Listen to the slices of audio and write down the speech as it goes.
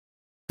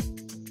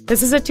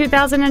This is a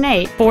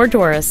 2008 Ford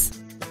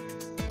Taurus.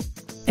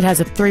 It has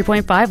a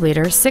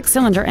 3.5-liter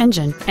 6-cylinder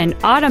engine, an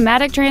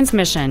automatic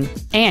transmission,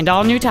 and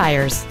all new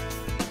tires.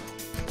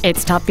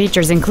 Its top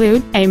features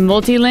include a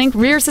multi-link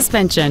rear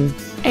suspension,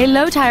 a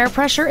low tire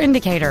pressure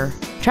indicator,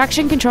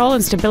 traction control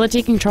and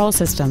stability control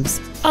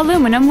systems,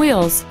 aluminum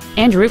wheels,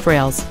 and roof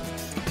rails.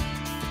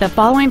 The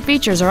following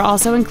features are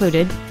also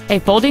included: a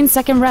folding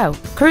second row,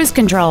 cruise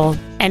control,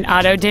 an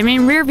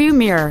auto-dimming rear-view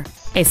mirror,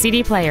 a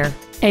CD player,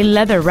 a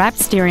leather-wrapped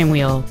steering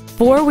wheel,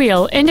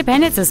 4-wheel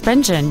independent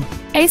suspension,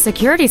 a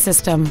security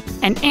system,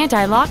 an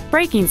anti-lock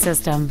braking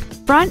system,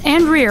 front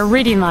and rear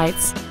reading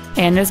lights,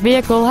 and this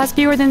vehicle has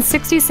fewer than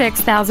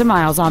 66,000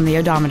 miles on the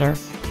odometer.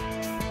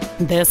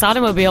 This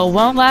automobile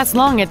won't last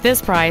long at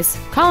this price.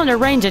 Call and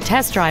arrange a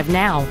test drive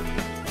now.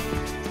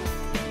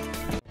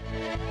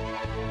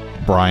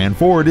 Brien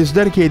Ford is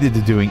dedicated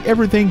to doing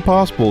everything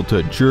possible to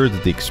ensure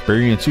that the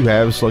experience you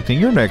have selecting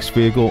your next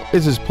vehicle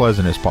is as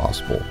pleasant as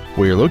possible.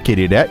 We are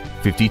located at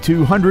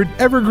 5200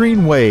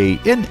 Evergreen Way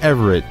in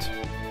Everett.